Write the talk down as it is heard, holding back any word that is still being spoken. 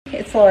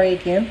it's Laurie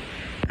again.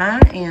 I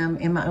am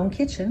in my own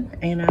kitchen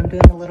and I'm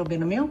doing a little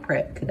bit of meal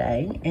prep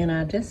today, and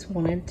I just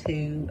wanted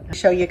to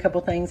show you a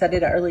couple things. I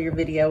did an earlier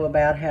video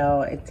about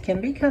how it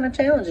can be kind of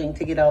challenging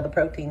to get all the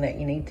protein that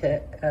you need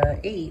to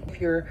eat.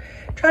 If you're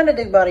trying to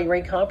do body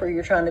recomp or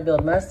you're trying to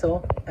build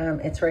muscle,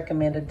 it's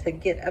recommended to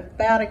get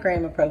about 1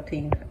 gram of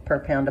protein per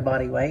pound of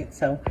body weight.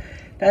 So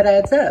that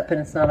adds up, and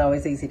it's not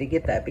always easy to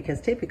get that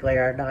because typically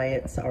our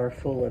diets are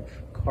full of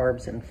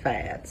carbs and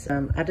fats.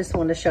 I just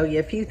wanted to show you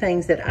a few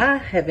things that I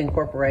have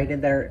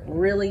incorporated that are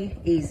really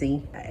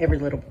easy. Every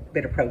little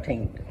bit of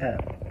protein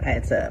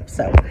adds up.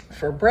 So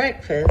for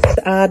breakfast,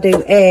 I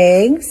do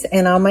eggs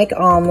and I'll make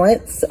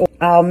omelets.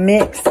 I'll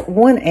mix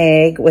 1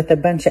 egg with a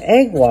bunch of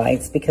egg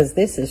whites because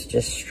this is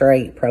just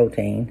straight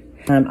protein.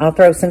 I'll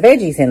throw some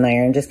veggies in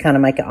there and just kind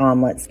of make an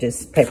omelets,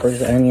 just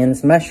peppers,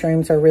 onions.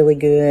 Mushrooms are really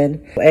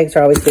good. Eggs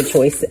are always a good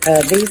choice.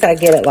 These I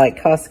get at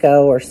like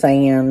Costco or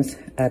Sam's.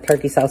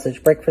 Turkey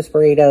sausage breakfast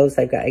burritos.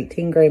 They've got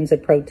 18 grams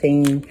of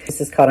protein. This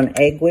is called an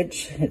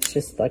Eggwhich. It's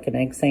just like an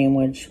egg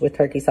sandwich with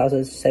turkey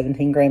sausage,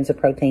 17 grams of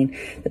protein.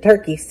 The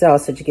turkey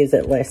sausage gives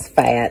it less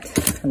fat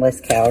and less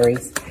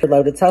calories.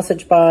 Loaded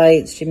sausage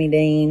bites, Jimmy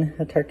Dean,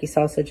 the turkey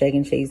sausage, egg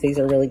and cheese. These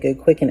are really good,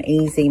 quick and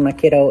easy. My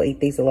kiddo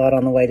eat these a lot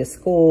on the way to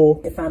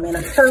school. If I'm in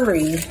a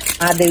hurry,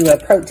 I do a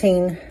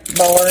protein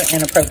bar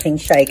and a protein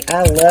shake.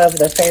 I love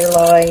the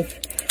FairLife.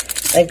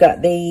 They've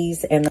got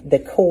these and the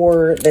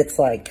core that's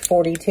like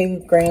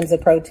 42 grams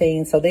of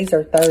protein. So these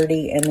are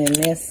 30, and then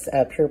this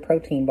pure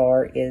protein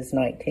bar is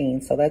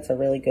 19. So that's a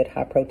really good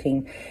high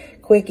protein,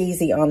 quick,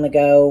 easy, on the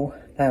go.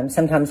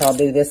 Sometimes I'll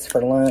do this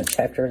for lunch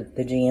after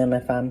the gym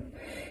if I'm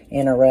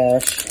in a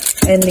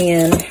rush. And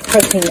then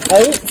protein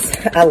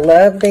oats. I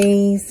love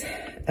these.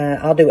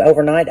 I'll do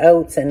overnight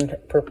oats and,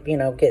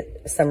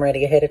 get some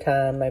ready ahead of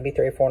time, maybe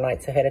 3 or 4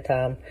 nights ahead of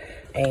time,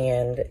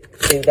 and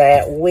do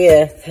that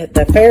with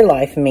the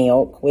FairLife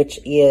milk, which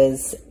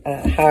is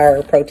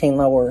higher protein,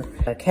 lower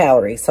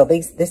calories. So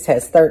this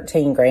has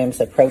 13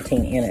 grams of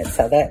protein in it.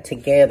 So that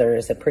together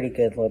is a pretty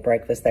good little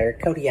breakfast there.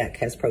 Kodiak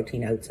has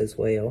protein oats as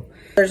well.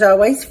 There's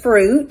always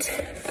fruit.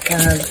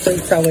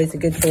 Fruit's always a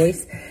good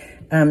choice.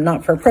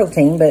 Not for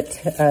protein, but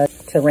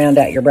to round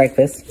out your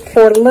breakfast.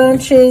 For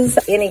lunches,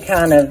 any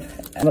kind of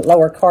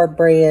lower carb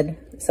bread.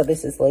 So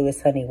this is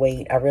Lewis honey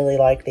wheat. I really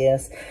like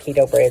this.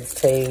 Keto breads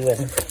too,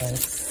 and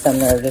some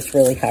that are just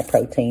really high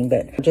protein,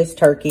 but just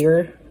turkey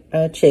or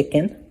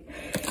chicken.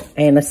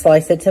 And a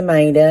slice of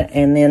tomato,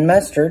 and then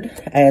mustard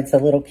adds a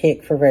little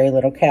kick for very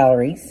little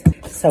calories.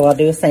 So I'll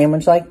do a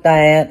sandwich like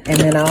that, and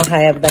then I'll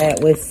have that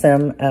with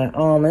some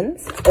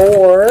almonds.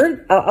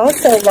 Or I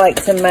also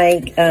like to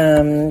make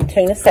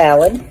tuna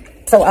salad.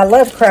 So I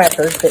love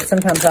crackers, but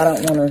sometimes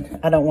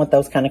I don't want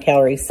those kind of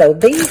calories. So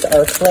these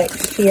are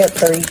flex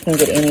chips, or you can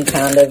get any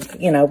kind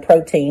of,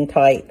 protein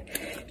type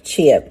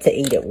chip to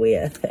eat it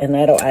with. And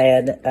that'll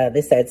add,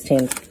 this adds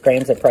 10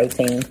 grams of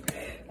protein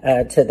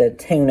to the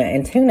tuna.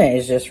 And tuna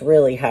is just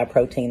really high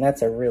protein.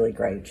 That's a really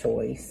great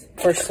choice.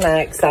 For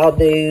snacks, I'll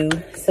do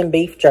some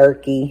beef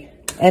jerky.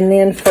 And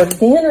then for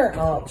dinner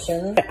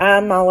options,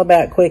 I'm all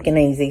about quick and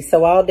easy.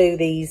 So I'll do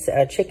these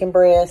chicken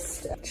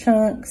breast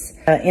chunks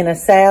in a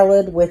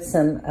salad with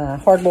some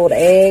hard-boiled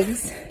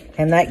eggs.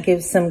 And that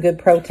gives some good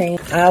protein.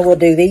 I will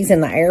do these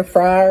in the air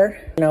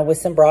fryer, with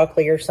some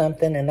broccoli or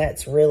something. And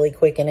that's really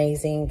quick and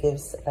easy and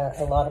gives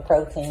a lot of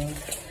protein.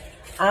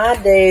 I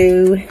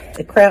do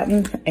the kraut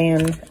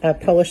and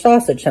Polish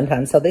sausage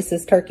sometimes. So this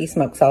is turkey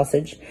smoked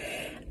sausage.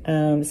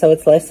 So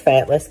it's less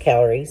fat, less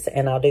calories,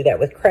 and I'll do that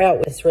with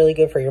kraut. It's really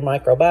good for your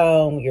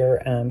microbiome,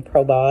 your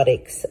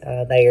probiotics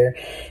there,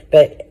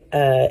 but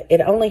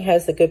it only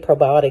has the good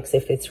probiotics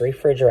if it's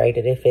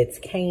refrigerated. If it's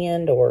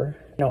canned or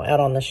out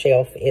on the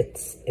shelf,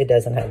 it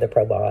doesn't have the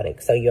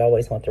probiotics, so you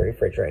always want the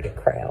refrigerated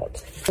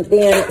kraut.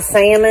 Then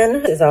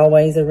salmon is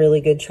always a really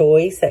good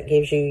choice. That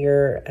gives you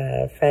your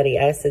fatty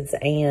acids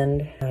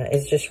and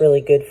is just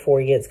really good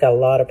for you. It's got a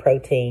lot of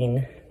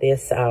protein.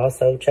 This I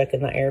also chuck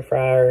in the air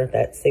fryer.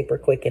 That's super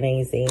quick and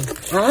easy.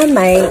 I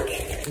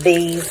make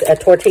these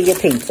tortilla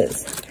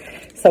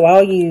pizzas. So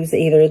I'll use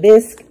either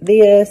this,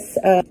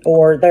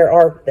 or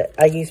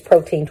I use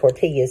protein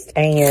tortillas.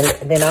 And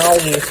then I'll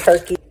use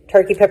turkey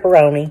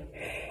pepperoni.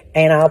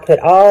 And I'll put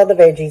all the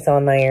veggies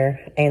on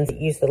there and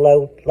use the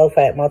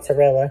low-fat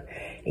mozzarella.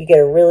 You get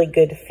a really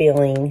good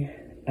feeling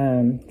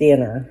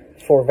dinner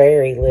for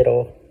very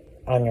little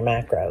on your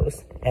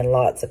macros and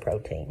lots of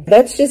protein.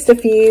 That's just a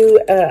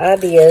few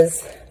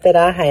ideas that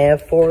I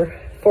have for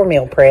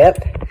meal prep,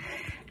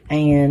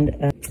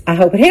 and I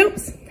hope it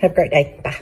helps. Have a great day. Bye.